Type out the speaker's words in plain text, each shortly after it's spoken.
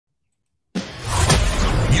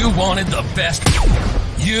You wanted the best.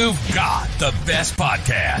 You've got the best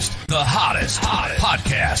podcast. The hottest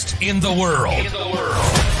podcast in the world.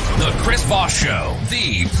 The Chris Voss Show,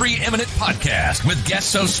 the preeminent podcast with guests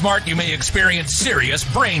so smart you may experience serious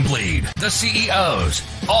brain bleed. The CEOs,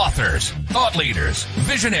 authors, thought leaders,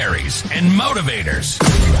 visionaries, and motivators.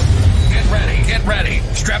 Get ready.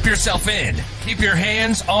 Strap yourself in. Keep your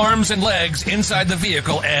hands, arms, and legs inside the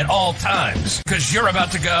vehicle at all times, because you're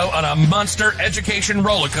about to go on a monster education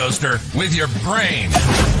roller coaster with your brain.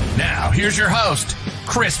 Now, here's your host,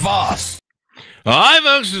 Chris Voss. Hi,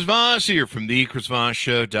 folks. Chris Voss here from the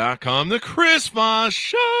ChrisVossShow.com, the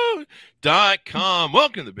ChrisVossShow.com.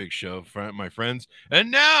 Welcome to the big show, my friends.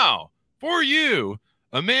 And now, for you,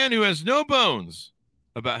 a man who has no bones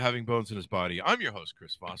about having bones in his body. I'm your host,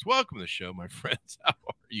 Chris Voss. Welcome to the show, my friends. How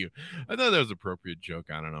are you? I thought that was an appropriate joke.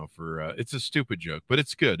 I don't know, it's a stupid joke, but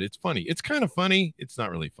it's good. It's funny. It's kind of funny. It's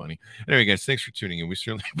not really funny. Anyway, guys, thanks for tuning in. We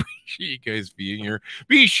certainly appreciate you guys being here.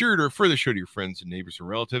 Be sure to refer the show to your friends and neighbors and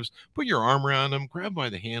relatives. Put your arm around them, grab by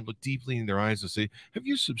the hand, look deeply in their eyes and say, have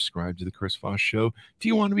you subscribed to the Chris Voss Show? Do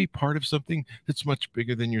you want to be part of something that's much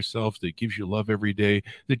bigger than yourself, that gives you love every day,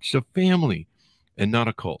 that's a family and not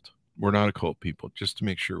a cult? We're not a cult, people, just to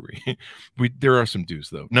make sure there are some dues,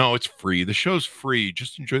 though. No, it's free. The show's free.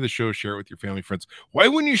 Just enjoy the show. Share it with your family, friends. Why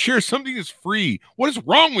wouldn't you share something that's free? What is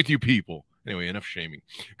wrong with you people? Anyway, enough shaming.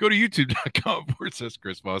 Go to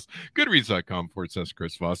youtube.com/Chris Voss,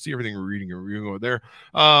 goodreads.com/Chris Voss. See everything we're reading and reviewing over there.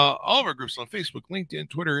 All of our groups on Facebook, LinkedIn,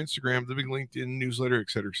 Twitter, Instagram, the big LinkedIn newsletter,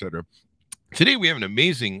 etc., etc. Today, we have an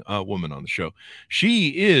amazing woman on the show.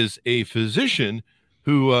 She is a physician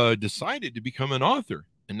who decided to become an author.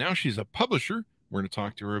 And now she's a publisher. We're going to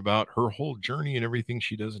talk to her about her whole journey and everything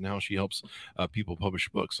she does and how she helps people publish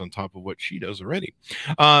books on top of what she does already.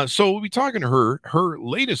 So we'll be talking to her. Her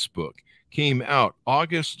latest book came out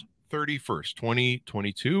August 31st,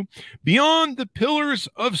 2022. Beyond the Pillars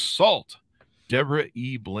of Salt. Debra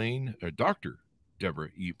E. Blaine, or Dr.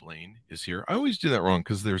 Debra E. Blaine is here. I always do that wrong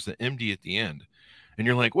because there's the MD at the end. And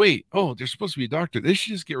you're like, wait, oh, there's supposed to be a doctor. They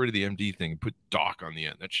should just get rid of the MD thing and put doc on the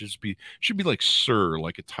end. That should be like sir,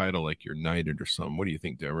 like a title, like you're knighted or something. What do you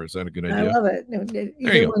think, Deborah? Is that a good idea? I love it.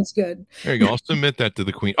 Either one's good. There you go. I'll submit that to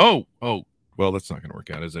the queen. Oh, well, that's not going to work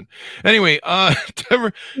out, is it? Anyway,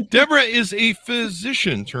 Debra is a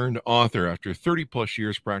physician turned author. After 30 plus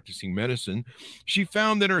years practicing medicine, she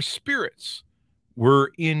found that her spirits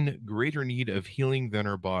were in greater need of healing than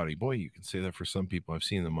our body. Boy, you can say that for some people. I've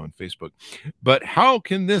seen them on Facebook. But how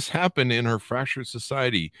can this happen in our fractured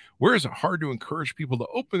society? Where is it hard to encourage people to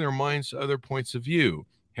open their minds to other points of view?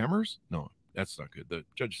 Hammers? No, that's not good. The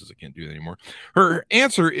judge says I can't do that anymore. Her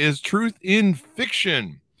answer is truth in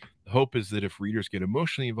fiction. The hope is that if readers get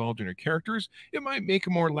emotionally involved in her characters, it might make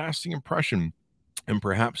a more lasting impression. And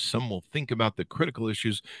perhaps some will think about the critical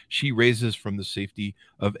issues she raises from the safety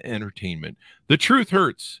of entertainment. The truth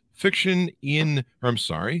hurts. The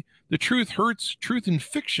truth hurts. Truth in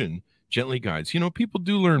fiction gently guides. You know, people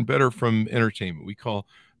do learn better from entertainment. We call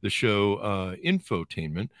the show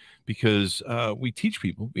infotainment because we teach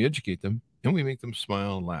people, we educate them, and we make them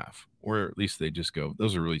smile and laugh. Or at least they just go,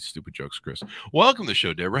 those are really stupid jokes, Chris. Welcome to the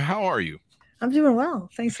show, Debra. How are you? I'm doing well.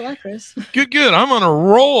 Thanks a lot, Chris. Good. I'm on a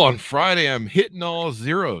roll on Friday. I'm hitting all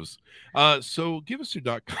zeros. So give us your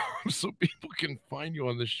 .com so people can find you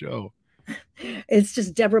on the show. It's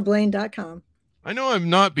just DebraBlaine.com. I know I'm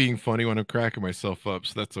not being funny when I'm cracking myself up,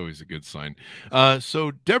 so that's always a good sign. So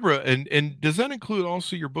Debra, and does that include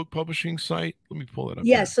also your book publishing site? Let me pull that up.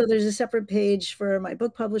 Yes, so there's a separate page for my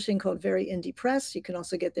book publishing called Very Indie Press. You can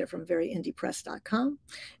also get there from veryindiepress.com.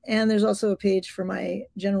 And there's also a page for my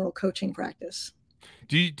general coaching practice.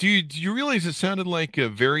 Do you realize it sounded like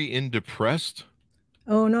very indepressed?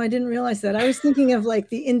 Oh, no, I didn't realize that. I was thinking of like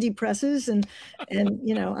the indie presses and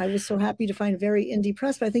you know, I was so happy to find Very Indie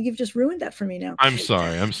Press, but I think you've just ruined that for me now. I'm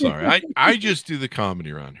sorry. I just do the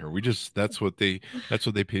comedy around here. That's what they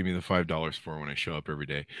pay me the $5 for when I show up every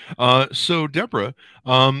day. So Debra,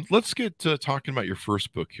 let's get talking about your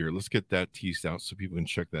first book here. Let's get that teased out so people can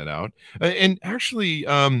check that out. And actually,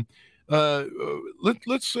 let's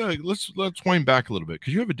wind back a little bit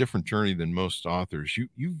because you have a different journey than most authors.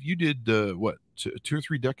 You did what, 2 or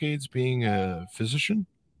 3 decades being a physician?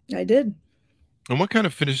 I did. And what kind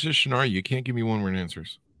of physician are you? You can't give me one-word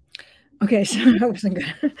answers. Okay, so I wasn't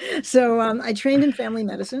good. So I trained in family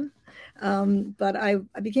medicine, but I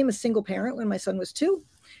became a single parent when my son was 2,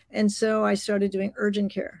 and so I started doing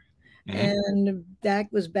urgent care. Mm-hmm. And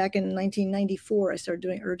that was back in 1994. I started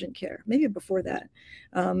doing urgent care, maybe before that.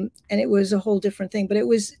 And it was a whole different thing, but it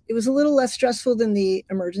was a little less stressful than the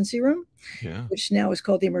emergency room, which now is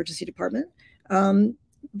called the emergency department.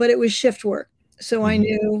 But it was shift work. So I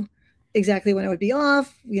knew exactly when I would be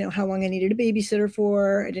off, how long I needed a babysitter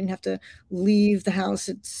for. I didn't have to leave the house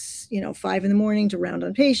at, 5 in the morning to round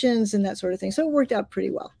on patients and that sort of thing. So it worked out pretty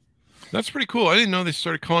well. That's pretty cool. I didn't know they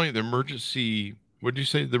started calling it the emergency. What did you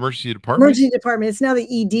say? The emergency department? Emergency department. It's now the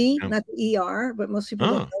ED, not the ER, but most people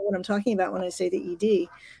don't know what I'm talking about when I say the ED.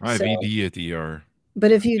 I have ED at the ER.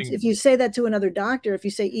 But if you say that to another doctor, if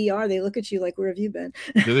you say ER, they look at you like, where have you been?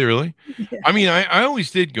 Do they really? Yeah. I mean, I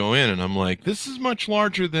always did go in and I'm like, this is much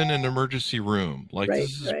larger than an emergency room. Like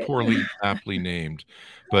this is poorly, aptly named.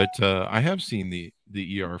 But I have seen the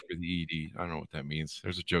ER for the ED. I don't know what that means.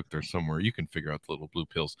 There's a joke there somewhere. You can figure out the little blue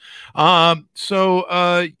pills. And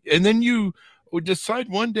then you would decide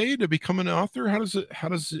one day to become an author. How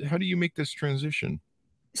do you make this transition?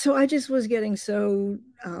 So I just was getting so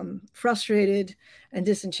frustrated and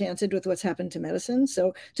disenchanted with what's happened to medicine.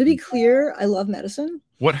 So to be clear, I love medicine.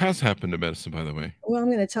 What has happened to medicine, by the way? Well, I'm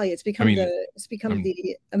going to tell you, it's become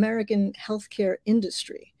the American healthcare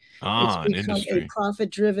industry. It's become a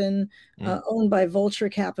profit-driven, owned by vulture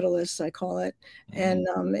capitalists, I call it, and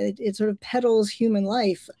it sort of peddles human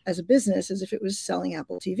life as a business as if it was selling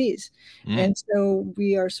Apple TVs, and so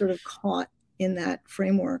we are sort of caught in that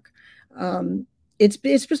framework. I'd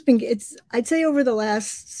say over the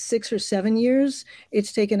last 6 or 7 years,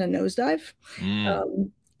 it's taken a nosedive,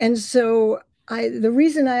 and so the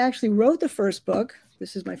reason I actually wrote the first book,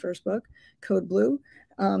 this is my first book, Code Blue.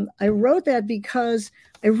 I wrote that because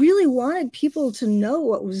I really wanted people to know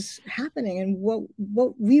what was happening and what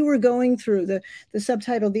we were going through. The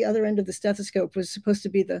subtitle, The Other End of the Stethoscope, was supposed to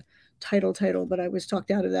be the title, but I was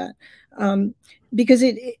talked out of that because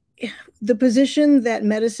the position that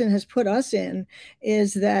medicine has put us in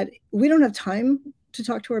is that we don't have time to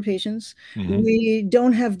talk to our patients. We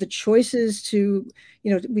don't have the choices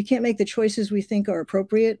we can't make the choices we think are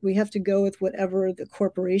appropriate. We have to go with whatever the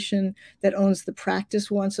corporation that owns the practice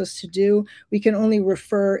wants us to do. We can only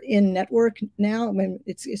refer in network now. I mean,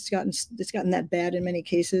 it's gotten that bad in many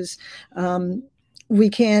cases. We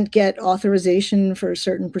can't get authorization for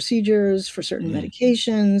certain procedures, for certain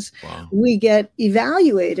medications. Wow. We get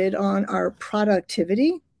evaluated on our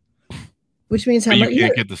productivity, which means how much you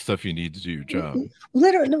can't get the stuff you need to do your job.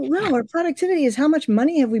 Literally, no. Our productivity is how much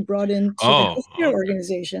money have we brought into the healthcare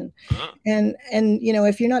organization, and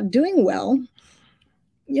if you're not doing well,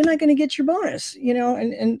 you're not going to get your bonus.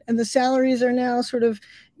 And the salaries are now sort of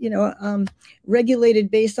regulated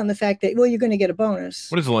based on the fact that you're going to get a bonus.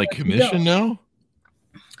 What is it, like commission now?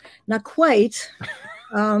 Not quite,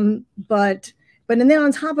 but and then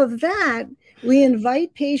on top of that, we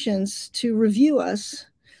invite patients to review us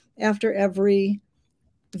after every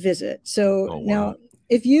visit. So now,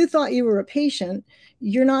 if you thought you were a patient,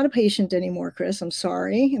 you're not a patient anymore, Chris. I'm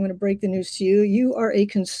sorry. I'm going to break the news to you. You are a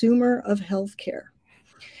consumer of healthcare.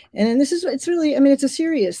 And it's really, it's a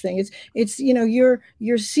serious thing. It's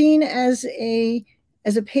you're seen as a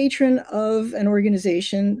patron of an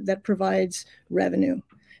organization that provides revenue.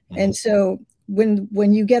 And so when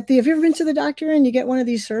you get have you ever been to the doctor and you get one of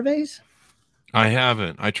these surveys? I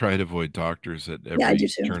haven't. I try to avoid doctors at every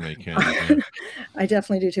turn I can. I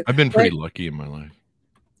definitely do too. I've been pretty lucky in my life.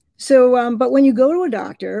 So, but when you go to a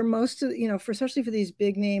doctor, most of especially for these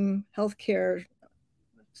big name healthcare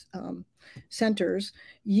centers,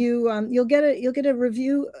 you'll get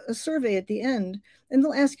a survey at the end, and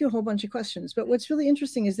they'll ask you a whole bunch of questions. But what's really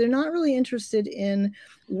interesting is they're not really interested in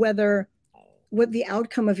what the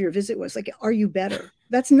outcome of your visit was. Like, are you better?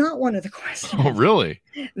 That's not one of the questions. Oh, really?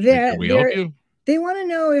 Can we help you? They want to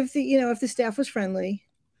know if the staff was friendly,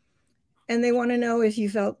 and they want to know if you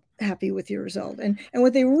felt happy with your result. And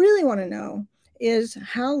what they really want to know is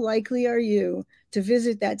how likely are you to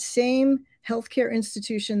visit that same healthcare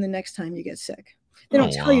institution the next time you get sick. They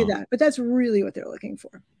don't tell you that, but that's really what they're looking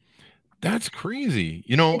for. That's crazy.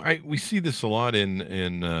 We see this a lot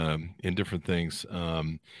in different things.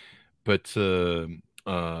 But there's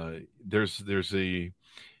a,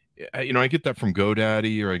 I get that from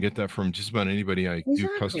GoDaddy, or I get that from just about anybody I do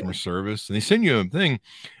customer service, and they send you a thing,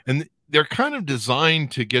 and they're kind of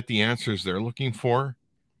designed to get the answers they're looking for,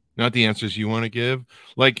 not the answers you want to give.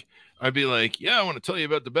 Like, I'd be like, yeah, I want to tell you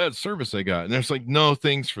about the bad service I got. And there's like no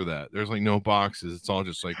things for that. There's like no boxes. It's all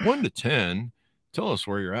just like 1 to 10. Tell us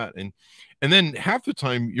where you're at. And then half the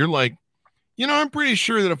time you're like, I'm pretty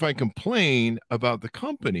sure that if I complain about the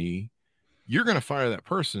company, you're going to fire that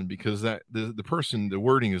person because the person, the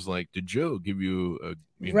wording is like, did Joe give you a,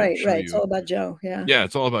 right. It's all about Joe. Yeah. Yeah.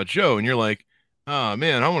 It's all about Joe. And you're like, oh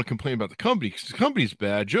man, I want to complain about the company because the company's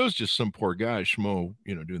bad. Joe's just some poor guy, schmo,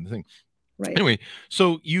 doing the thing. Right. Anyway,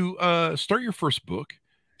 so you start your first book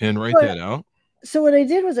and write that out. So what I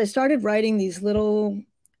did was I started writing these little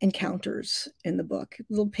encounters in the book,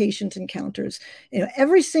 little patient encounters.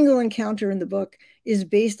 Every single encounter in the book is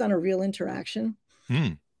based on a real interaction.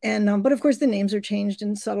 And but of course the names are changed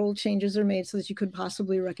and subtle changes are made so that you could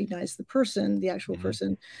possibly recognize the person, the actual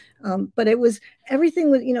person. But everything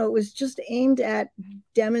was, it was just aimed at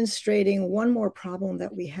demonstrating one more problem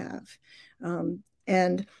that we have.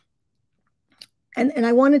 And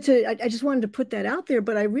I wanted to, I just wanted to put that out there,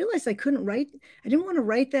 but I realized I didn't want to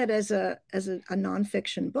write that as a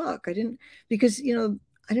nonfiction book. Because I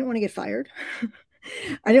didn't want to get fired.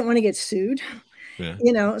 I didn't want to get sued.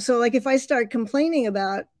 Yeah. So like if I start complaining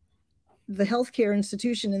about the healthcare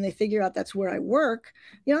institution and they figure out that's where I work,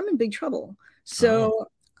 I'm in big trouble. So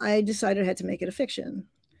I decided I had to make it a fiction.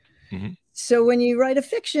 So when you write a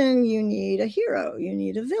fiction, you need a hero, you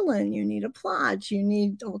need a villain, you need a plot, you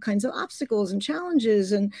need all kinds of obstacles and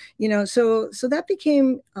challenges. And, so that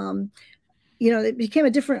became, it became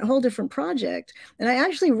a whole different project. And I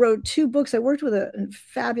actually wrote 2 books. I worked with a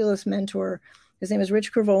fabulous mentor. His name is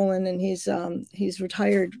Rich Kervolin, and he's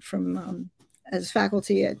retired from as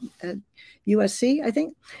faculty at USC, I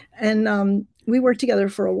think. And we worked together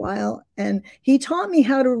for a while, and he taught me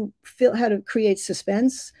how to create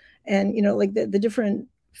suspense and, like the different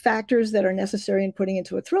factors that are necessary in putting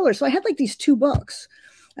into a thriller. So I had like these 2 books.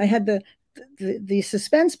 I had the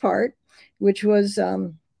suspense part, which was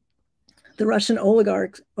the Russian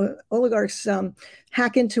oligarchs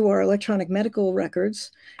hack into our electronic medical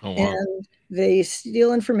records. Oh, wow. And they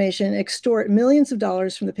steal information, extort millions of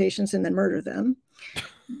dollars from the patients, and then murder them.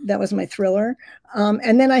 That was my thriller.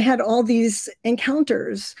 And then I had all these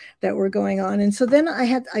encounters that were going on. And so then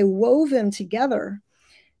I wove them together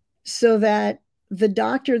so that the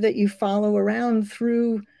doctor that you follow around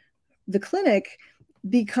through the clinic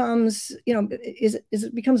becomes,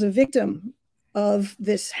 becomes a victim of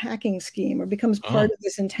this hacking scheme, or becomes part of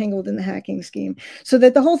this, entangled in the hacking scheme, so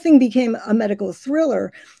that the whole thing became a medical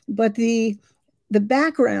thriller. But the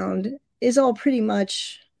background is all pretty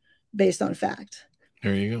much based on fact.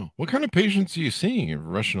 There you go. What kind of patients are you seeing?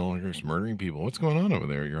 Russian oligarchs murdering people? What's going on over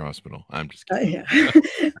there at your hospital? I'm just kidding. Yeah.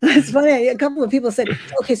 It's funny. A couple of people said,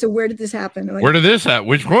 okay, so where did this happen? Like, where did this happen?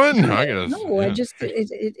 Which one?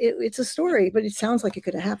 It's a story, but it sounds like it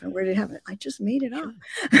could have happened. Where did it happen? I just made it up.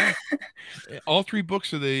 All 3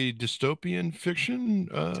 books, are they dystopian fiction?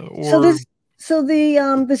 So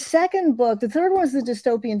the second book, the third one was the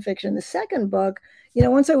dystopian fiction. The second book,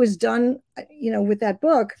 once I was done, with that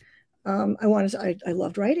book, I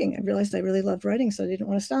loved writing. I realized I really loved writing, so I didn't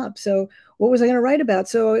want to stop. So what was I going to write about?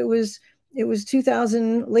 So it was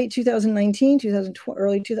late 2019,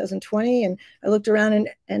 early 2020. And I looked around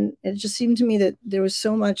and it just seemed to me that there was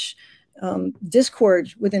so much discord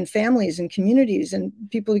within families and communities, and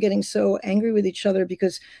people getting so angry with each other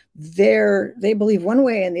because they believe one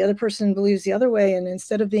way and the other person believes the other way. And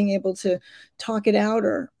instead of being able to talk it out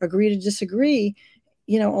or agree to disagree,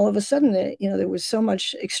 all of a sudden, there was so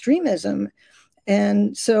much extremism.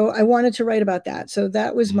 And so I wanted to write about that. So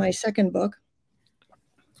that was my second book.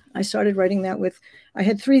 I started writing that I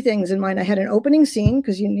had 3 things in mind. I had an opening scene,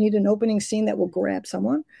 because you need an opening scene that will grab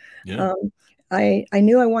someone. Yeah. I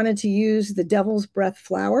knew I wanted to use the devil's breath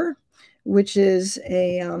flower, which is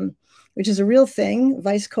a real thing.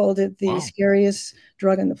 Vice called it the scariest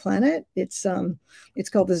drug on the planet. It's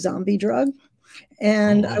called the zombie drug.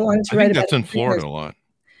 And I wanted to write about that's in Florida a lot.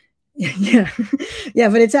 Yeah. Yeah,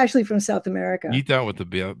 but it's actually from South America. Eat that with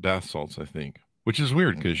the bath salts, I think, which is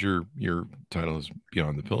weird because your title is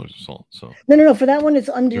Beyond the Pillars of Salt. So no, for that one it's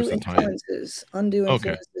undue influences.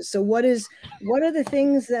 Okay. So what are the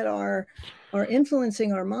things that are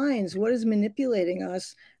influencing our minds? What is manipulating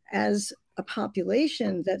us as a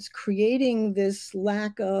population that's creating this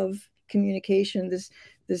lack of communication, this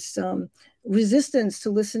resistance to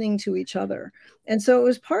listening to each other? And so it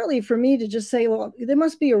was partly for me to just say, well, there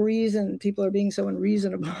must be a reason people are being so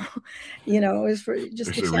unreasonable. It was for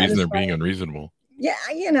just there's a reason they're being unreasonable. Yeah,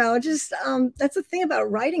 that's the thing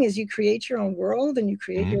about writing, is you create your own world and you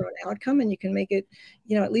create your own outcome, and you can make it,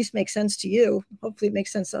 at least make sense to you. Hopefully it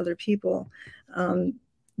makes sense to other people.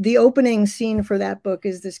 The opening scene for that book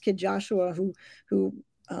is this kid Joshua who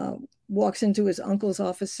walks into his uncle's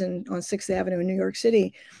office on 6th Avenue in New York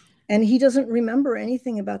City, and he doesn't remember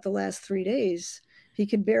anything about the last 3 days. He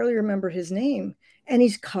could barely remember his name, and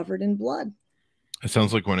he's covered in blood. It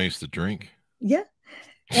sounds like when I used to drink. Yeah.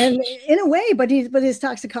 And in a way, but his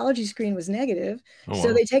toxicology screen was negative. Oh, wow.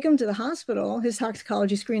 So they take him to the hospital. His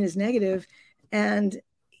toxicology screen is negative, and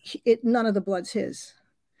none of the blood's his.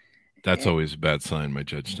 That's always a bad sign, my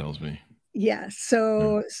judge tells me. Yeah.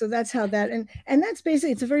 So that's how that, and that's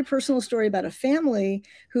basically, it's a very personal story about a family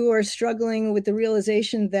who are struggling with the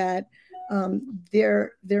realization that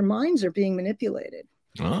their minds are being manipulated.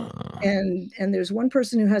 Ah. And there's one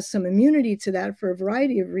person who has some immunity to that for a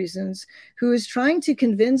variety of reasons, who is trying to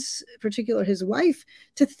convince, particularly his wife,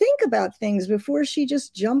 to think about things before she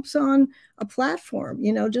just jumps on a platform.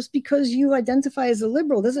 You know, just because you identify as a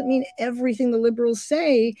liberal doesn't mean everything the liberals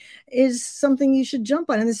say is something you should jump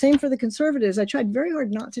on. And the same for the conservatives. I tried very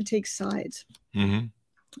hard not to take sides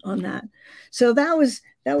on that. So that was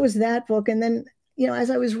that book. And then, you know, as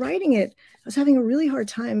I was writing it, I was having a really hard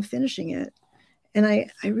time finishing it. And I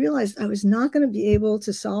realized I was not going to be able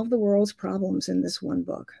to solve the world's problems in this one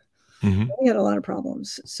book. We had a lot of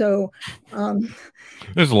problems. So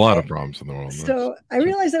there's a lot of problems in the world. So I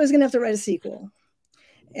realized I was going to have to write a sequel.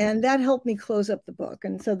 And that helped me close up the book.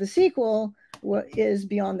 And so the sequel is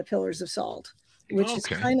Beyond the Pillars of Salt, which is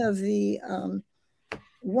kind of the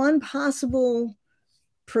one possible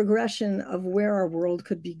progression of where our world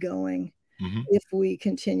could be going. If we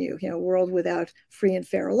continue, you know, a world without free and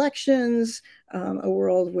fair elections, a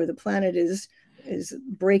world where the planet is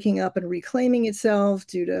breaking up and reclaiming itself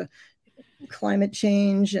due to climate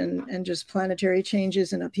change and just planetary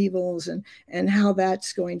changes and upheavals, and how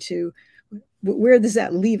that's going to, where does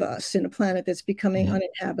that leave us in a planet that's becoming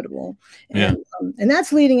uninhabitable? And, and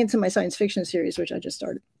that's leading into my science fiction series, which I just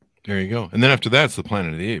started. There you go. And then after that, it's the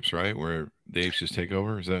Planet of the Apes, right? Where the apes just take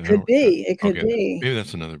over. Is that could be? It could be. Maybe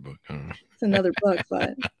that's another book. I don't know. It's another book,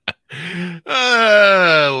 but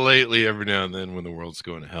lately, every now and then, when the world's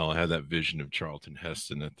going to hell, I had that vision of Charlton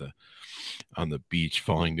Heston on the beach,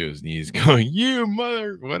 falling to his knees, going, "You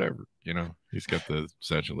mother," whatever. You know, he's got the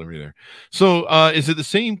Statue of Liberty there. So, is it the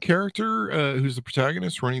same character who's the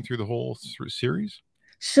protagonist running through the whole series?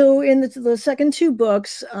 So, in the second two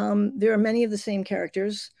books, there are many of the same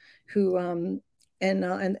characters who, and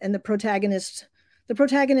the protagonists. The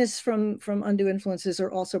protagonists from Undue Influences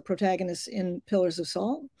are also protagonists in Pillars of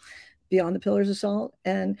Salt, Beyond the Pillars of Salt.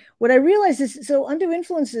 And what I realized is, so Undue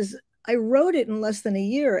Influences, I wrote it in less than a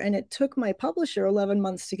year, and it took my publisher 11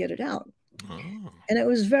 months to get it out. And it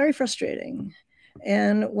was very frustrating.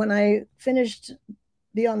 And when I finished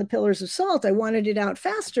Beyond the Pillars of Salt, I wanted it out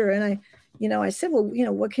faster. And I said, well, you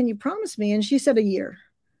know, what can you promise me? And she said a year.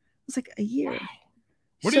 I was like, a year. Wow.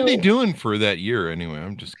 What are they doing for that year anyway?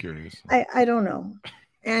 I'm just curious. I don't know.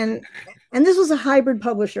 And this was a hybrid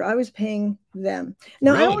publisher. I was paying them.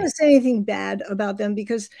 Now, I don't want to say anything bad about them,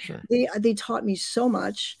 because they taught me so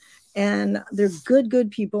much, and they're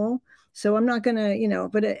good people. So I'm not going to, you know,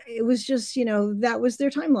 but it was just, you know, that was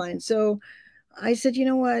their timeline. So I said, you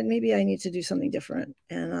know what, maybe I need to do something different.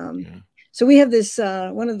 And so we have this,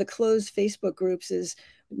 one of the closed Facebook groups is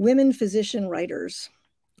Women Physician Writers.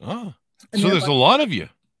 Oh. So there's a lot of you.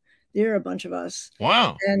 There are a bunch of us.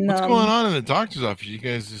 Wow. And what's going on in the doctor's office? You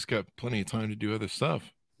guys just got plenty of time to do other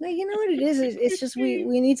stuff. No, you know what it is? It's just we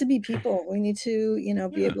need to be people. We need to, you know,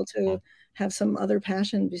 be able to have some other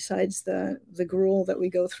passion besides the gruel that we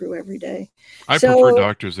go through every day. I prefer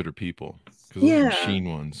doctors that are people, because those machine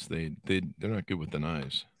ones, they're not good with the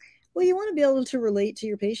knives. Well, you want to be able to relate to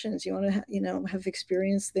your patients. You want to, you know, have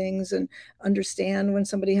experienced things and understand when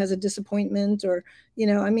somebody has a disappointment, or, you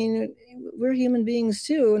know, I mean, we're human beings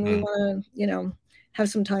too, and we want to, you know, have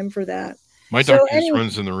some time for that. My doctor just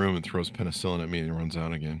runs in the room and throws penicillin at me and runs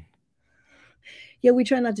out again. Yeah, we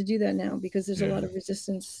try not to do that now, because there's a lot of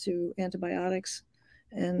resistance to antibiotics,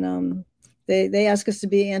 and they ask us to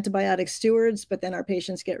be antibiotic stewards, but then our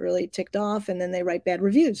patients get really ticked off, and then they write bad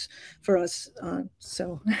reviews for us.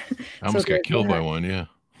 So I almost got killed by one. Yeah.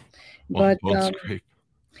 But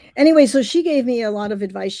anyway, so she gave me a lot of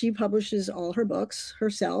advice. She publishes all her books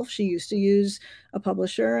herself. She used to use a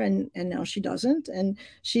publisher, and now she doesn't. And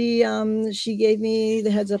she gave me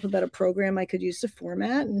the heads up about a program I could use to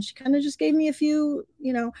format, and she kind of just gave me a few,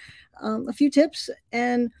 you know, a few tips,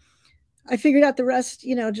 and I figured out the rest,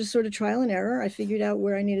 you know, just sort of trial and error. I figured out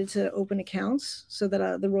where I needed to open accounts so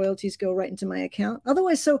that the royalties go right into my account.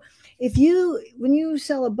 Otherwise, so when you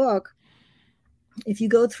sell a book, if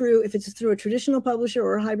it's through a traditional publisher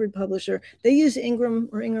or a hybrid publisher, they use Ingram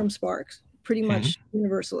or Ingram Sparks pretty much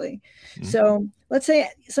universally. So let's say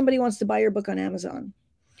somebody wants to buy your book on Amazon.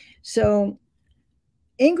 So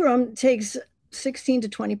Ingram takes 16 to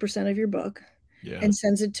 20% of your book and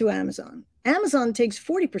sends it to Amazon. Amazon takes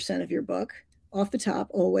 40% of your book off the top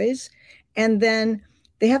always, and then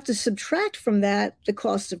they have to subtract from that the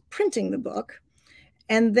cost of printing the book,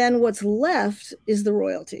 and then what's left is the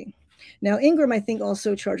royalty. Now, Ingram, I think,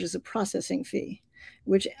 also charges a processing fee,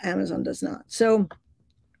 which Amazon does not. So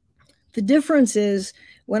the difference is,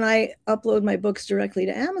 when I upload my books directly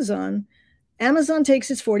to Amazon, Amazon takes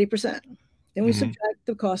its 40%. Then we subtract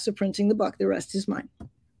the cost of printing the book. The rest is mine.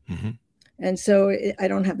 And so I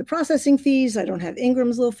don't have the processing fees. I don't have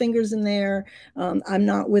Ingram's little fingers in there. I'm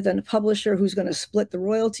not with a publisher who's going to split the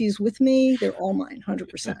royalties with me. They're all mine,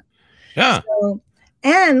 100%. Yeah. So,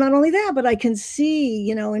 and not only that, but I can see,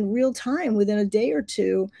 in real time within a day or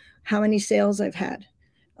two, how many sales I've had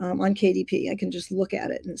on KDP. I can just look at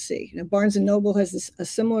it and see. Barnes & Noble has a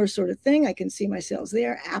similar sort of thing. I can see my sales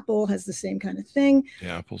there. Apple has the same kind of thing.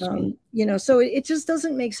 Yeah, Apple's cool. So it just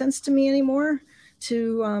doesn't make sense to me anymore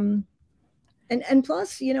to, and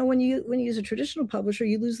plus, when you use a traditional publisher,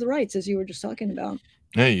 you lose the rights, as you were just talking about.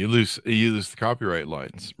 Hey, you lose the copyright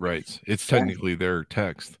rights. It's technically their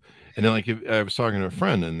text. And then, like, if I was talking to a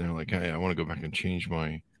friend, and they're like, "Hey, I want to go back and change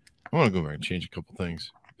a couple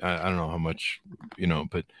things. I don't know how much,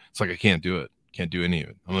 but it's like I can't do it. Can't do any of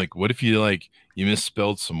it." I'm like, "What if you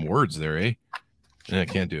misspelled some words there, eh?" And I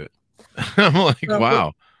can't do it. I'm like,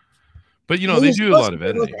 wow. But they do a lot of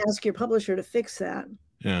editing. Ask your publisher to fix that.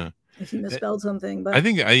 Yeah. If you misspelled something, but I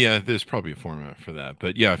think there's probably a format for that.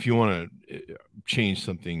 But yeah, if you want to change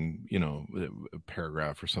something, a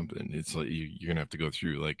paragraph or something, it's like you're gonna have to go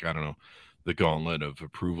through, like, I don't know, the gauntlet of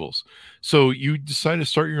approvals. So you decided to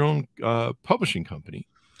start your own publishing company,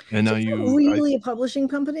 and now it's not really a publishing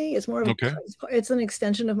company. It's more of it's an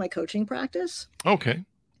extension of my coaching practice. Okay.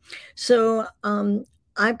 So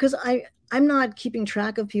I'm not keeping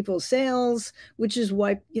track of people's sales, which is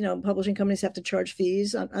why, publishing companies have to charge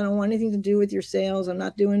fees. I don't want anything to do with your sales. I'm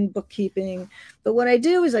not doing bookkeeping. But what I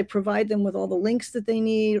do is I provide them with all the links that they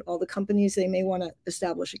need, all the companies they may want to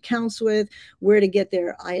establish accounts with, where to get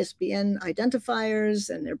their ISBN identifiers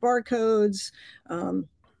and their barcodes.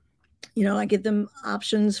 I give them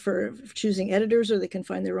options for choosing editors, or they can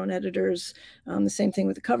find their own editors. The same thing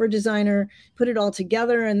with the cover designer. Put it all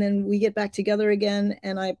together, and then we get back together again,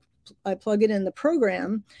 and I plug it in the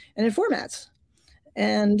program, and it formats.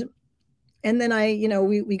 And then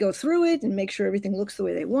we go through it and make sure everything looks the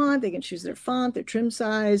way they want. They can choose their font, their trim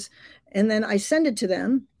size, and then I send it to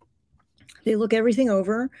them. They look everything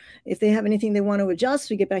over. If they have anything they want to adjust,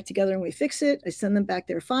 we get back together and we fix it. I send them back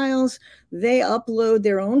their files. They upload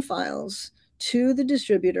their own files to the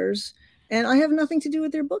distributors, and I have nothing to do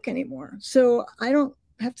with their book anymore. So I don't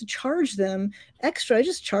have to charge them extra. I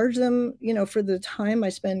just charge them, for the time I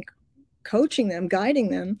spend coaching them, guiding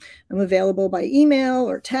them. I'm available by email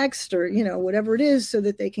or text or, whatever it is, so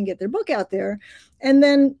that they can get their book out there. And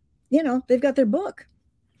then, they've got their book.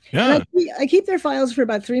 Yeah. I keep their files for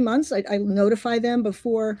about 3 months. I notify them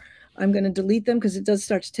before I'm going to delete them, because it does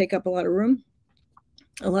start to take up a lot of room,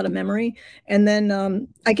 a lot of memory. And then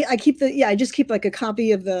I just keep like a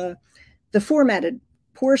copy of the formatted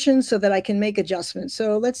portion so that I can make adjustments.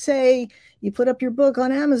 So let's say you put up your book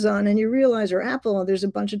on Amazon and you realize, or Apple, there's a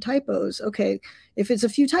bunch of typos. Okay, if it's a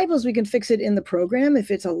few typos, we can fix it in the program.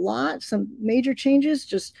 If it's a lot, some major changes,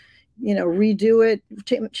 just redo it,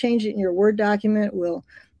 change it in your Word document. I'll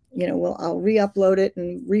re-upload it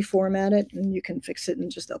and reformat it, and you can fix it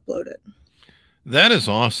and just upload it. That is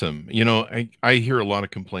awesome. I hear a lot of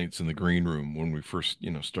complaints in the green room when we first,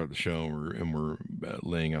 start the show, and we're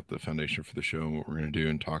laying out the foundation for the show and what we're going to do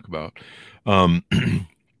and talk about.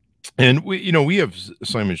 And we have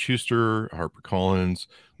Simon Schuster, HarperCollins.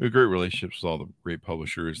 We have great relationships with all the great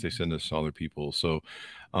publishers. They send us other people. So,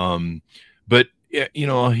 but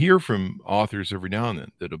I'll hear from authors every now and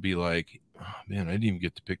then that'll be like, "Oh man, I didn't even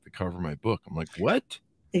get to pick the cover of my book." I'm like, "What?"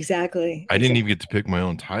 Exactly. I didn't even get to pick my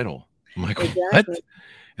own title. I'm like, exactly. What? And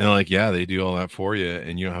they're like, yeah, they do all that for you,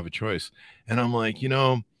 and you don't have a choice. And I'm like,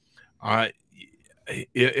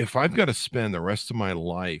 if I've got to spend the rest of my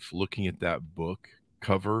life looking at that book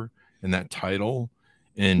cover and that title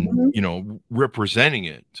and, representing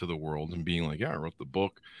it to the world and being like, yeah, I wrote the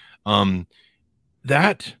book,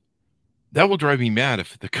 that will drive me mad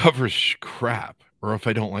if the cover's crap, or if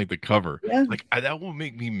I don't like the cover. Yeah. Like, that will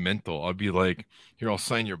make me mental. I'll be like, here, I'll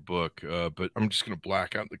sign your book, but I'm just going to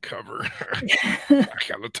black out the cover,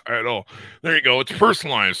 black out the title. There you go. It's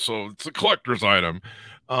personalized, so it's a collector's item.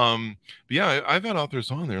 But yeah, I've had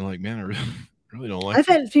authors on there like, man, I really don't like I've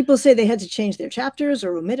had people say they had to change their chapters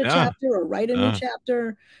or omit a chapter or write a new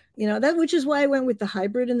chapter. Which is why I went with the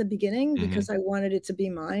hybrid in the beginning, because I wanted it to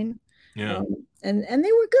be mine. Yeah. And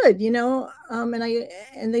they were good,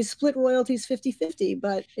 and they split royalties 50-50,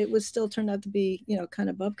 but it was still turned out to be, kind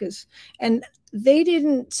of bupkis. And they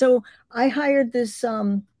didn't. So I hired this,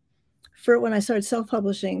 for when I started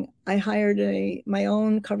self-publishing, I hired my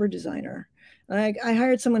own cover designer. I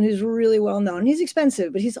hired someone who's really well known. He's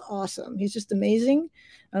expensive, but he's awesome. He's just amazing.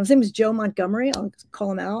 His name is Joe Montgomery. I'll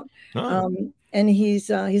call him out. Oh. And he's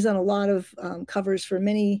done a lot of covers for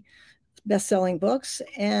many best-selling books.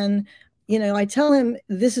 And I tell him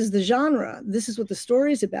this is the genre, this is what the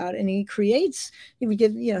story is about, and he creates. He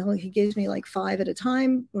gives me like 5 at a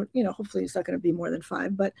time, or hopefully it's not going to be more than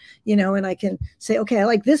 5, but and I can say, okay, I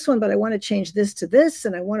like this one, but I want to change this to this,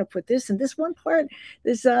 and I want to put this in this one part.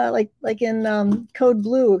 This like in Code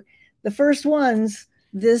Blue, the first ones,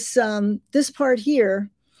 this part here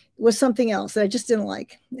was something else that I just didn't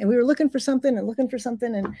like. And we were looking for something. And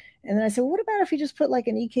then I said, well, what about if we just put like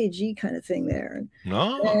an EKG kind of thing there?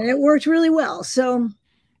 And it worked really well. So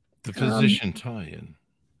the physician tie-in.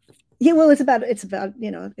 Yeah, well, it's about it's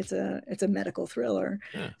a medical thriller.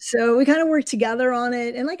 Yeah. So we kind of worked together on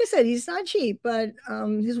it. And like I said, he's not cheap, but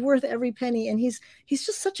he's worth every penny. And he's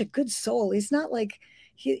just such a good soul. He's not like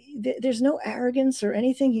there's no arrogance or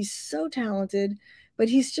anything. He's so talented. But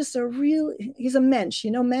he's just he's a mensch,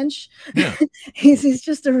 mensch. Yeah. he's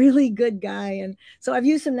just a really good guy. And so I've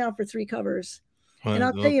used him now for 3 covers. And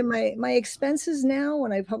I'll tell you, my expenses now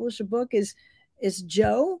when I publish a book is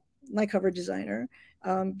Joe, my cover designer.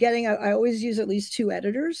 I always use at least 2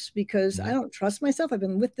 editors because I don't trust myself. I've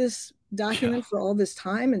been with this document for all this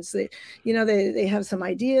time. And so, they have some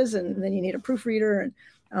ideas, and then you need a proofreader.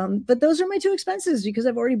 But those are my 2 expenses because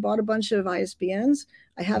I've already bought a bunch of ISBNs.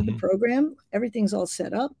 I have the program. Everything's all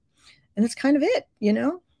set up. And that's kind of it,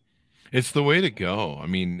 It's the way to go. I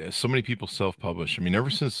mean, so many people self-publish. I mean, ever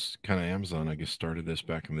since kind of Amazon, I guess, started this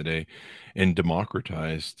back in the day and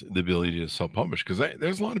democratized the ability to self-publish. Because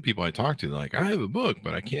there's a lot of people I talk to, like, I have a book,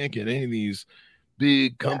 but I can't get any of these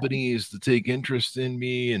big companies to take interest in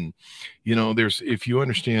me. And if you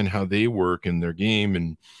understand how they work in their game,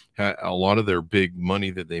 and a lot of their big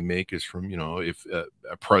money that they make is from if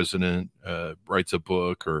a president writes a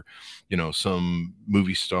book, or some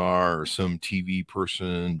movie star or some TV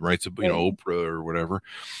person writes a book, Oprah or whatever,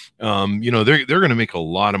 they're going to make a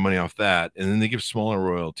lot of money off that, and then they give smaller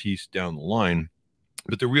royalties down the line.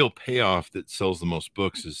 But the real payoff that sells the most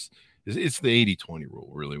books is it's the 80-20 rule,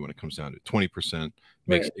 really, when it comes down to it. 20%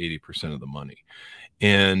 makes 80% of the money.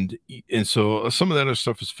 And so some of that other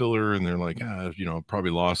stuff is filler, and they're like, probably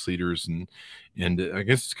loss leaders. And I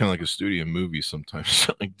guess it's kind of like a studio movie sometimes,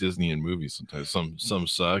 like Disney and movies. Sometimes some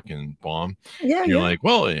suck and bomb. Yeah, and you're like,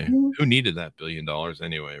 well, who needed that $1 billion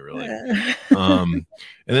anyway, really? And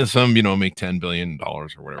then some, make $10 billion or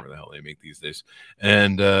whatever the hell they make these days.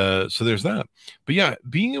 And so there's that. But yeah,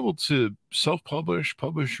 being able to self-publish,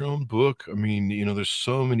 publish your own book. I mean, there's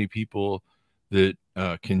so many people that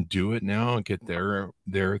can do it now and get their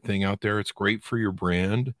thing out there. It's great for your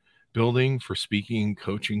brand building, for speaking,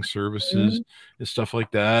 coaching services, and stuff like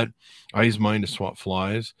that. I use mine to swat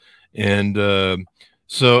flies. And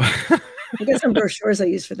so I got some brochures I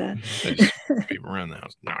use for that. I just people around the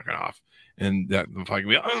house, knock it off. And that the fuck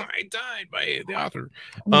be, I died by the author.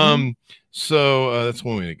 So that's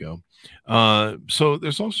one way to go. So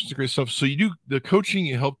there's all sorts of great stuff. So you do the coaching,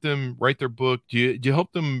 you help them write their book. Do you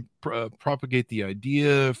help them propagate the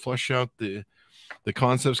idea, flesh out the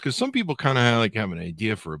concepts? Because some people kind of have an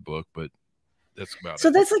idea for a book, but that's about so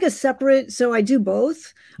it. That's like a separate. So I do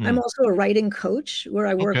both. I'm also a writing coach where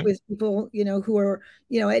I work with people, who are,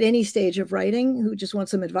 at any stage of writing, who just want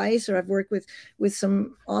some advice. Or I've worked with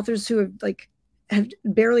some authors who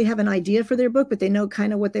barely have an idea for their book, but they know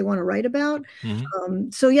kind of what they want to write about.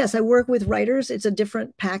 So yes, I work with writers. It's a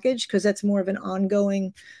different package because that's more of an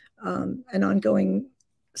ongoing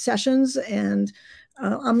sessions. And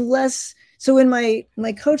I'm less. So in my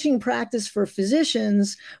coaching practice for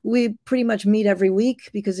physicians, we pretty much meet every week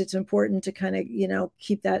because it's important to kind of,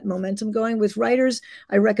 keep that momentum going. With writers,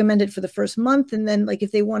 I recommend it for the first month. And then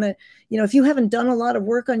if they want to, if you haven't done a lot of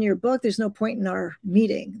work on your book, there's no point in our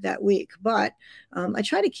meeting that week. But I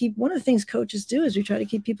try to keep, one of the things coaches do is we try to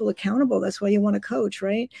keep people accountable. That's why you want to coach,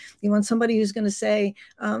 right? You want somebody who's going to say,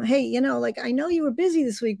 hey, I know you were busy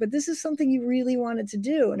this week, but this is something you really wanted to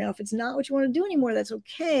do. Now, if it's not what you want to do anymore, that's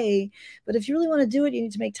okay. But if you really want to do it, you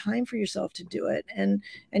need to make time for yourself to do it. And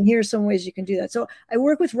here are some ways you can do that. So I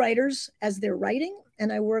work with writers as they're writing,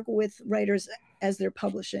 and I work with writers as they're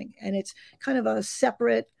publishing. And it's kind of a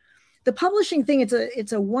separate, the publishing thing,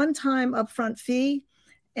 it's a one-time upfront fee.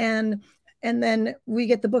 And then we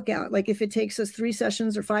get the book out. Like if it takes us 3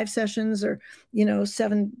 sessions or 5 sessions or,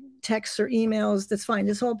 7 texts or emails, that's fine.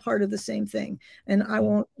 It's all part of the same thing. And I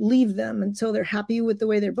won't leave them until they're happy with the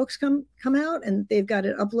way their books come out and they've got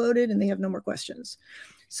it uploaded and they have no more questions.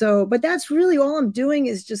 So, but that's really all I'm doing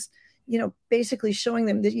is just, basically showing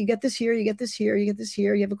them that you get this here, you get this here, you get this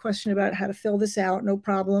here. You have a question about how to fill this out, no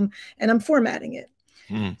problem. And I'm formatting it.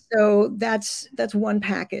 So that's one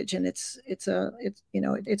package, and it's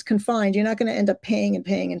confined. You're not going to end up paying and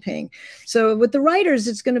paying and paying. So with the writers,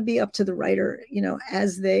 it's going to be up to the writer,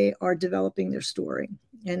 as they are developing their story.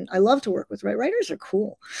 And I love to work with writers are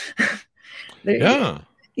cool. Yeah.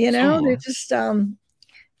 You know, Some are.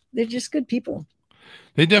 they're just good people.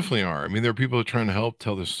 They definitely are. I mean, there are people trying to help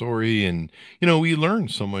tell the story, and you know, we learn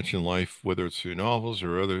so much in life, whether it's through novels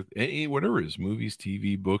or other, whatever it is, movies,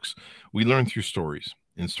 TV, books. We learn through stories,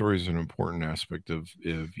 and stories are an important aspect of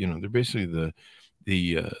you know, they're basically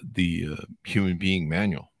the human being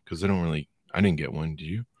manual, because they don't really. I didn't get one. Did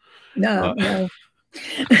you? No, no.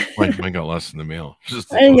 Mine got lost in the mail.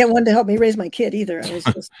 I didn't get one to help me raise my kid either. I was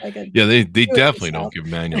just like, yeah, they definitely don't give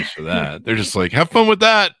manuals for that. They're just like, have fun with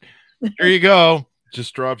that. There you go.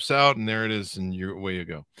 Just drops out, and there it is, and you're away you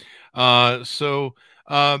go.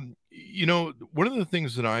 You know, one of the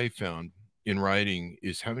things that I found in writing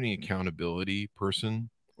is having an accountability person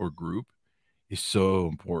or group is so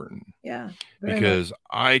important. Yeah. Because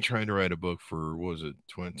I tried to write a book for, what was it,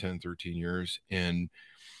 10, 13 years. And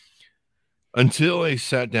until I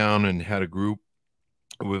sat down and had a group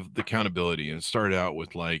with the accountability, and it started out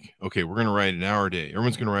with like, okay, we're going to write an hour a day.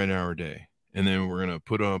 Everyone's going to write an hour a day. And then we're going to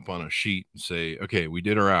put up on a sheet and say, okay, we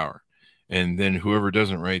did our hour. And then whoever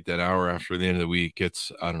doesn't write that hour after the end of the week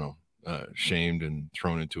gets, I don't know, shamed and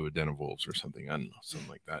thrown into a den of wolves or something. I don't know, something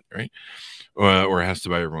like that, right? Or has to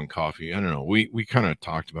buy everyone coffee. I don't know. We kind of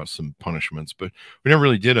talked about some punishments, but we never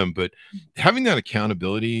really did them. But having that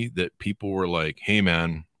accountability that people were like, hey,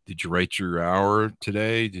 man, did you write your hour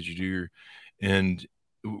today? Did you do your, and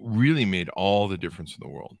really made all the difference in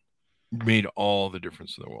the world. Made all the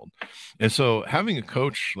difference in the world. And so having a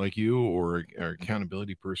coach like you, or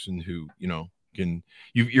accountability person who, you know, can,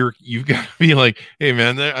 you've got to be like, hey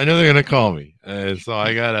man, I know they're gonna call me, so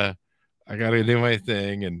I gotta do my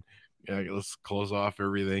thing, and let's close off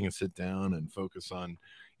everything and sit down and focus on,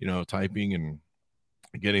 you know, typing and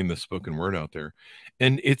getting the spoken word out there.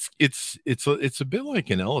 And it's a bit like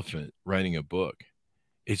an elephant writing a book.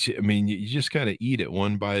 I mean, you just got to eat it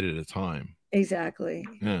one bite at a time. Exactly.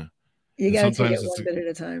 Yeah. You got to take it one bit at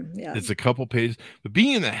a time. Yeah. It's a couple pages, but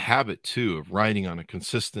being in the habit too of writing on a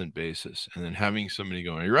consistent basis, and then having somebody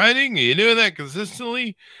go, are you writing? Are you doing that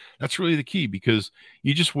consistently? That's really the key, because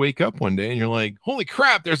you just wake up one day and you're like, holy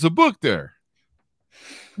crap, there's a book there.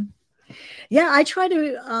 Yeah. I try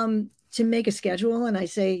to make a schedule, and I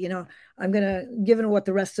say, you know, I'm going to, given what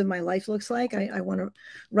the rest of my life looks like, I want to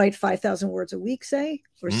write 5,000 words a week, say,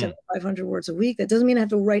 or 7,500 words a week. That doesn't mean I have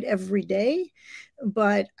to write every day,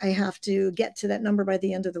 but I have to get to that number by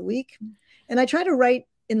the end of the week. And I try to write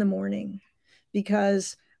in the morning,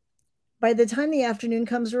 because by the time the afternoon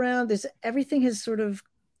comes around, everything has sort of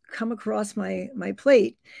come across my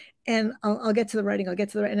plate, and I'll get to the writing,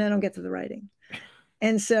 and I don't get to the writing.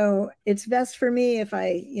 And so it's best for me if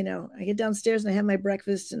I get downstairs and I have my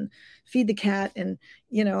breakfast and feed the cat, and,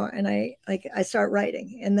 you know, and I start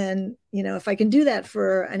writing. And then, you know, if I can do that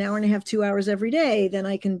for an hour and a half, 2 hours every day, then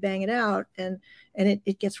I can bang it out, and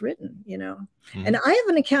it gets written, you know. And I have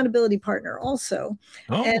an accountability partner also.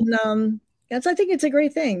 And I think it's a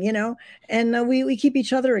great thing, you know, and we keep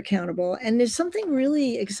each other accountable. And there's something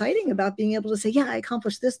really exciting about being able to say, yeah, I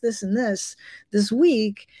accomplished this and this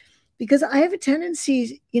week. Because I have a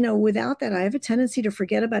tendency, you know, without that, I have a tendency to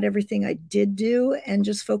forget about everything I did do and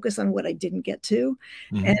just focus on what I didn't get to.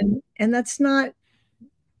 And that's not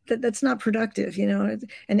productive, you know.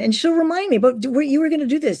 And she'll remind me, but you were going to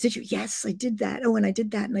do this, did you? Yes, I did that. Oh, and I did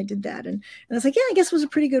that, and I did that. And I was like, yeah, I guess it was a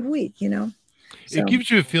pretty good week, you know. So, it gives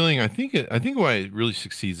you a feeling, I think why it really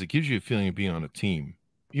succeeds, it gives you a feeling of being on a team.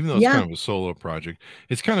 Even though it's kind of a solo project,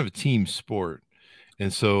 it's kind of a team sport.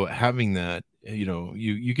 And so having that, you know,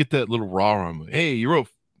 you get that little raw, hey, you wrote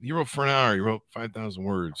for an hour, you wrote 5,000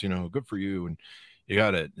 words, you know, good for you, and you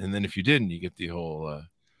got it. And then if you didn't, you get the whole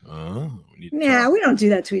we don't do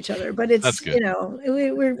that to each other, but it's, you know,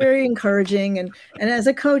 we're very encouraging, and as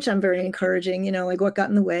a coach, I'm very encouraging, you know, like, what got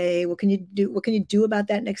in the way, what can you do about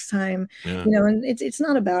that next time? You know, and it's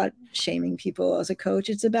not about shaming people as a coach,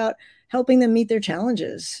 it's about helping them meet their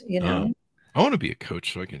challenges, you know. I want to be a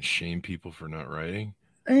coach so I can shame people for not writing.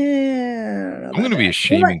 I don't know. I'm going to be a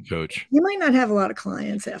shaming coach. You might not have a lot of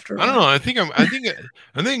clients after all. I don't know. I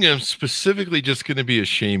think I'm specifically just going to be a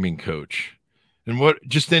shaming coach, and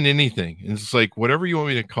just in anything. And it's like, whatever you want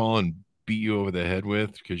me to call and beat you over the head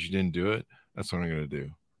with because you didn't do it, that's what I'm going to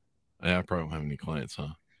do. I probably won't have any clients, huh?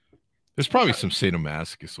 There's probably some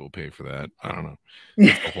sadomasochists who will pay for that. I don't know.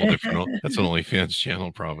 That's a whole different. That's an OnlyFans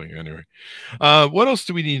channel, probably. Anyway, what else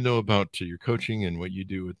do we need to know about your coaching and what you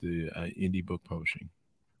do with the indie book publishing?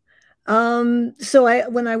 So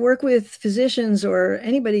when I work with physicians or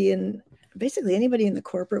anybody in the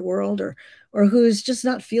corporate world, or who's just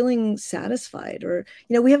not feeling satisfied, or,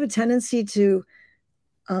 you know, we have a tendency to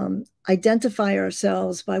identify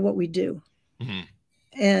ourselves by what we do.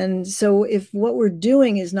 And so if what we're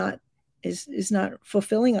doing is not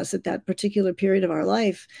fulfilling us at that particular period of our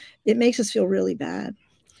life, it makes us feel really bad.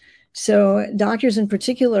 So doctors in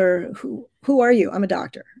particular, who are you? I'm a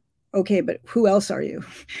doctor. Okay, but who else are you?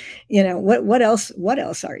 What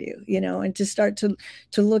else are you? And to start to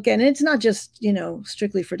look at, and it's not just,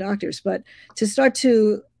 strictly for doctors, but to start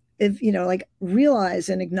to, like realize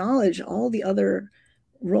and acknowledge all the other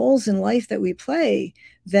roles in life that we play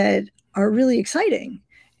that are really exciting.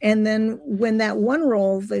 And then when that one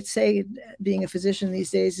role, let's say being a physician these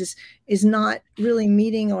days is not really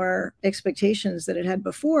meeting our expectations that it had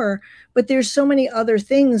before, but there's so many other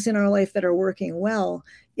things in our life that are working well,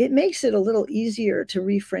 it makes it a little easier to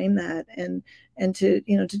reframe that and to,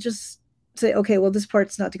 to just say, okay, well, this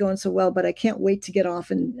part's not going so well, but I can't wait to get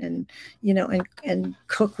off and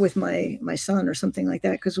cook with my son or something like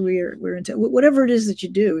that. Cause we're into whatever it is that you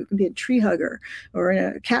do. It can be a tree hugger or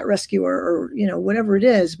a cat rescuer or, whatever it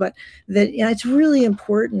is, but that it's really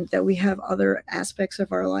important that we have other aspects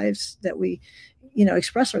of our lives that we,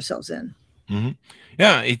 express ourselves in. Mm-hmm.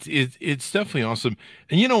 Yeah, it's definitely awesome.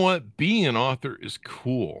 And you know what? Being an author is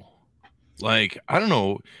cool. Like, I don't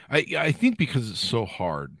know. I think because it's so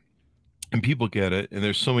hard and people get it, and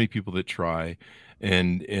there's so many people that try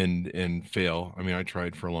and fail. I mean, I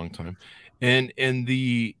tried for a long time. And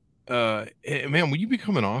the man, when you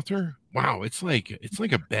become an author, wow, it's like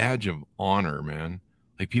a badge of honor, man.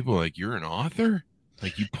 Like people are like, you're an author?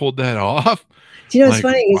 Like you pulled that off? Do you know what's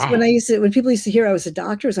like, funny wow. is when people used to hear I was a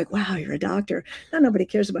doctor, it's like, wow, you're a doctor. Now nobody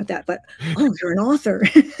cares about that, but oh, you're an author.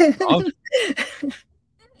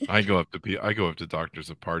 I go up to doctors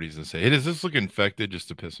at parties and say, hey, does this look infected, just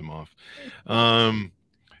to piss them off?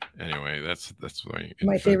 Anyway, that's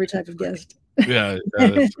my favorite type of guest. Yeah,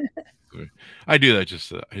 I do that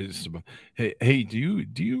just hey, do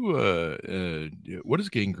you what does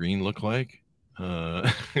gangrene look like?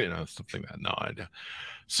 Stuff like that. No, I don't.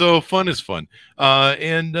 So fun is fun.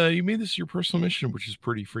 And you made this your personal mission, which is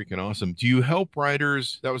pretty freaking awesome. Do you help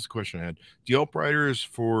writers? That was the question I had. Do you help writers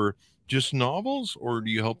for just novels, or do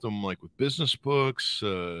you help them like with business books,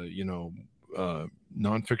 nonfiction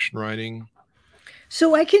writing?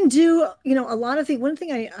 So I can do, a lot of things. One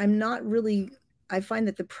thing I'm not really, I find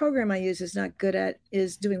that the program I use is not good at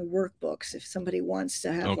is doing workbooks. If somebody wants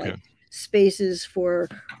to have like spaces for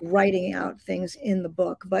writing out things in the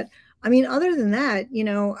book. But I mean, other than that,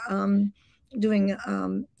 doing,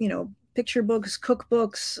 picture books,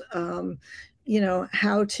 cookbooks,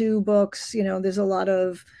 how-to books, there's a lot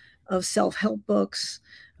of self-help books.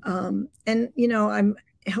 And, I'm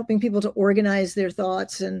helping people to organize their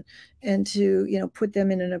thoughts and to, put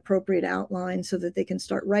them in an appropriate outline so that they can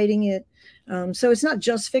start writing it. So it's not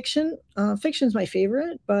just fiction. Fiction's my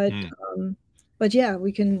favorite, but yeah,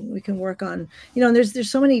 we can work on, and there's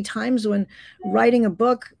so many times when writing a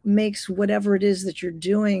book makes whatever it is that you're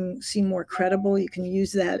doing seem more credible. You can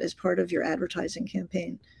use that as part of your advertising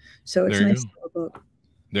campaign. So it's nice to have a book.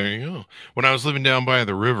 There you go. When I was living down by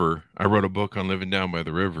the river, I wrote a book on living down by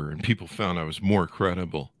the river, and people found I was more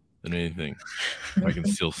credible than anything. I can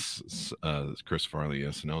steal Chris Farley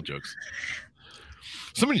SNL jokes.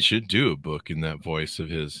 Somebody should do a book in that voice of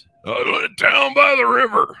his. I went down by the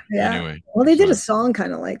river. Yeah. Anyway, well, they did a song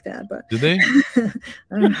kind of like that, but did they? I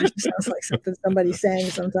don't know. It sounds like something somebody sang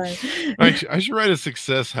sometimes. I should write a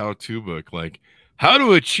success how-to book, like how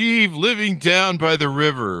to achieve living down by the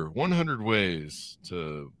river, 100 ways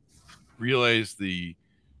to realize the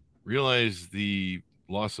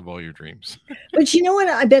loss of all your dreams. But you know what?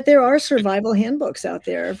 I bet there are survival handbooks out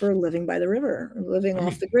there for living by the river, living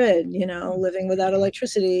off the grid, living without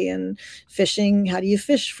electricity and fishing. How do you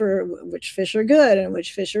fish for which fish are good and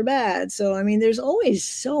which fish are bad? So, I mean, there's always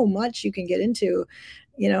so much you can get into,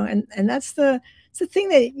 and that's the thing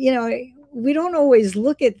that, we don't always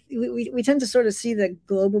look at, we tend to sort of see the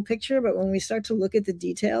global picture, but when we start to look at the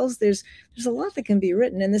details, there's a lot that can be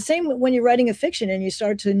written. And the same when you're writing a fiction and you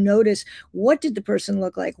start to notice, what did the person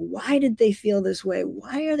look like? Why did they feel this way?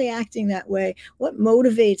 Why are they acting that way? What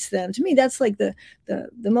motivates them? To me, that's like the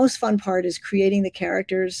most fun part, is creating the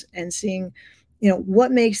characters and seeing,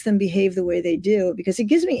 what makes them behave the way they do, because it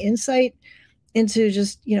gives me insight into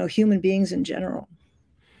just, human beings in general.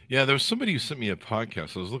 Yeah, there was somebody who sent me a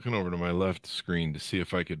podcast. I was looking over to my left screen to see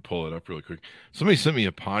if I could pull it up really quick. Somebody sent me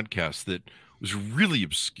a podcast that was really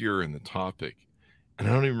obscure in the topic, and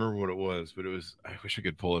I don't even remember what it was, but I wish I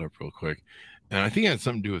could pull it up real quick. And I think it had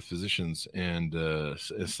something to do with physicians and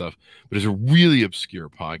stuff, but it's a really obscure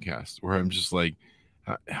podcast where I'm just like,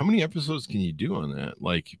 how many episodes can you do on that?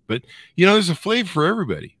 Like, but you know, there's a flavor for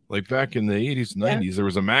everybody. Like back in the 80s and 90s, there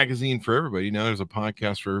was a magazine for everybody. Now there's a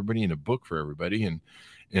podcast for everybody and a book for everybody. And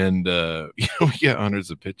you know, we get hundreds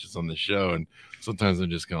of pitches on the show, and sometimes I'm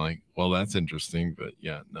just kind of like, well, that's interesting, but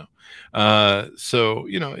yeah, no. So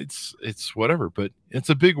you know, it's whatever, but it's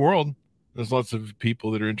a big world. There's lots of people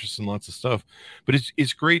that are interested in lots of stuff, but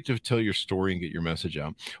it's great to tell your story and get your message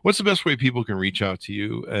out. What's the best way people can reach out to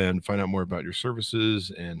you and find out more about your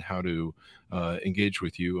services and how to engage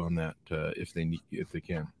with you on that if they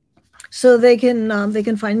can? So they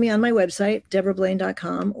can find me on my website,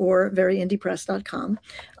 debrablaine.com or veryindiepress.com.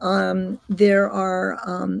 There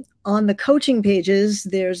are on the coaching pages,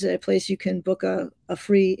 there's a place you can book a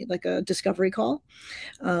free, like a discovery call,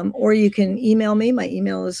 or you can email me. My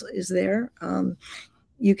email is there.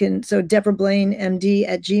 You can, so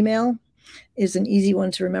debrablaine.md@gmail is an easy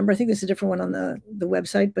one to remember. I think there's a different one on the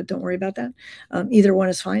website, but don't worry about that. Either one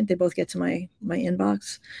is fine. They both get to my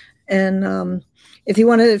inbox. And if you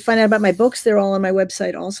want to find out about my books, they're all on my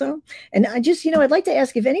website also. And I just, you know, I'd like to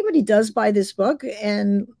ask if anybody does buy this book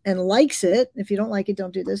and likes it. If you don't like it,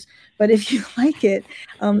 don't do this. But if you like it,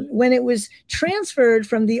 when it was transferred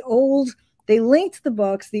from the old, they linked the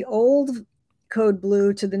books, the old Code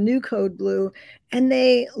Blue to the new Code Blue, and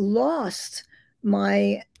they lost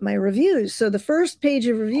my reviews. So the first page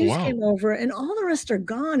of reviews came over, and all the rest are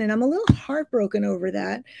gone. And I'm a little heartbroken over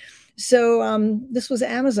that. So this was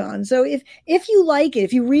Amazon. So if you like it,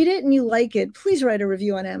 if you read it and you like it, please write a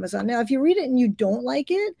review on Amazon. Now, if you read it and you don't like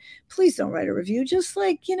it, please don't write a review. Just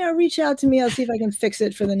like, you know, reach out to me. I'll see if I can fix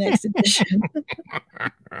it for the next edition.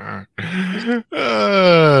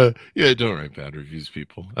 Yeah, don't write bad reviews,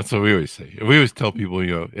 people. That's what we always say. We always tell people,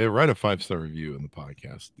 you know, hey, write a 5-star review in the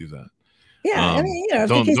podcast. Do that. Yeah, I mean, you know,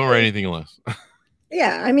 don't write anything less.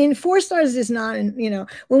 Yeah, I mean, 4 stars is not, you know,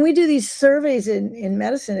 when we do these surveys in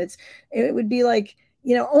medicine, it would be like,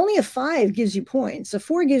 you know, only a 5 gives you points. A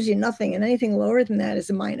 4 gives you nothing, and anything lower than that is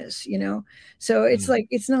a minus, you know? So it's like,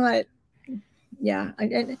 it's not, yeah.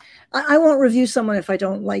 I won't review someone if I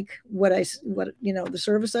don't like what you know, the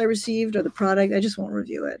service I received or the product. I just won't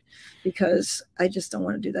review it because I just don't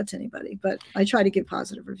want to do that to anybody. But I try to give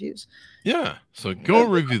positive reviews. Yeah. So go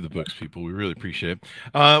review the books, people. We really appreciate it.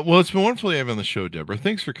 Well, it's been wonderful to have you on the show, Debra.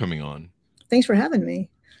 Thanks for coming on. Thanks for having me.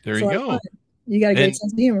 There you go. You got a great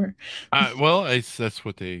sense of humor. Well, that's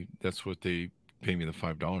what they pay me the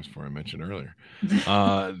 $5 for I mentioned earlier.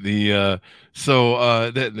 I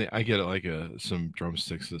get like some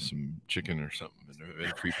drumsticks and some chicken or something and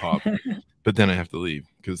a free pop, but then I have to leave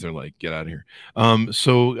because they're like, get out of here.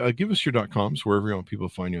 So give us your .coms wherever you want people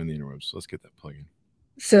to find you on the interwebs. So let's get that plug in.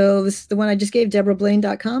 So this is the one I just gave,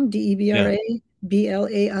 debrablaine.com,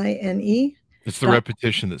 DEBRABLAINE. It's the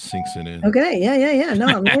repetition that sinks it in. Okay. Yeah. No,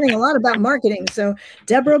 I'm learning a lot about marketing. So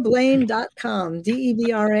debrablaine.com,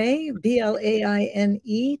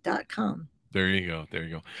 DEBRABLAINE.com. There you go.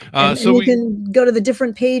 And you can go to the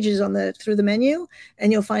different pages through the menu,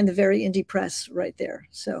 and you'll find the Very Indie Press right there.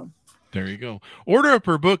 So there you go. Order up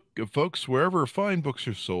her book, folks, wherever fine books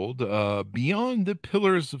are sold. Beyond the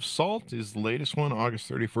Pillars of Salt is the latest one,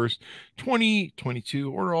 August 31st,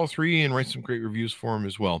 2022. Order all 3 and write some great reviews for them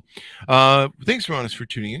as well. Thanks for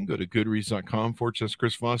tuning in. Go to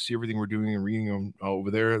goodreads.com/Chris Voss. See everything we're doing and reading them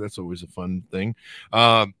over there. That's always a fun thing.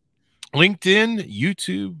 LinkedIn,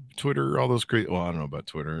 YouTube, Twitter, all those great. Well, I don't know about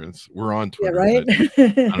Twitter. We're on Twitter. Yeah, right.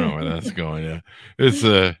 I don't know where that's going. Yeah, it's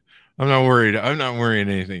I'm not worried. I'm not worrying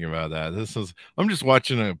anything about that. I'm just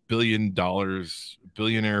watching $1 billion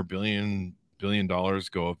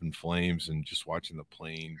go up in flames and just watching the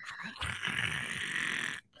plane.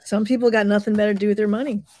 Some people got nothing better to do with their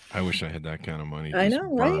money. I wish I had that kind of money. I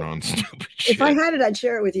know, right? On stupid shit. If I had it, I'd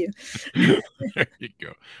share it with you. There you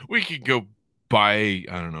go. We could go buy,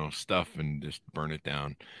 I don't know, stuff and just burn it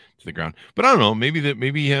down to the ground. But I don't know, maybe he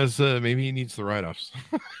needs the write-offs.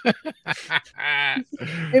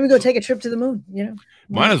 Maybe go take a trip to the moon, you know.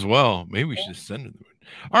 Might as well. Maybe we should send it to the moon.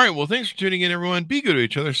 All right, well, thanks for tuning in, everyone. Be good to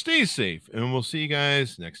each other, stay safe, and we'll see you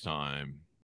guys next time.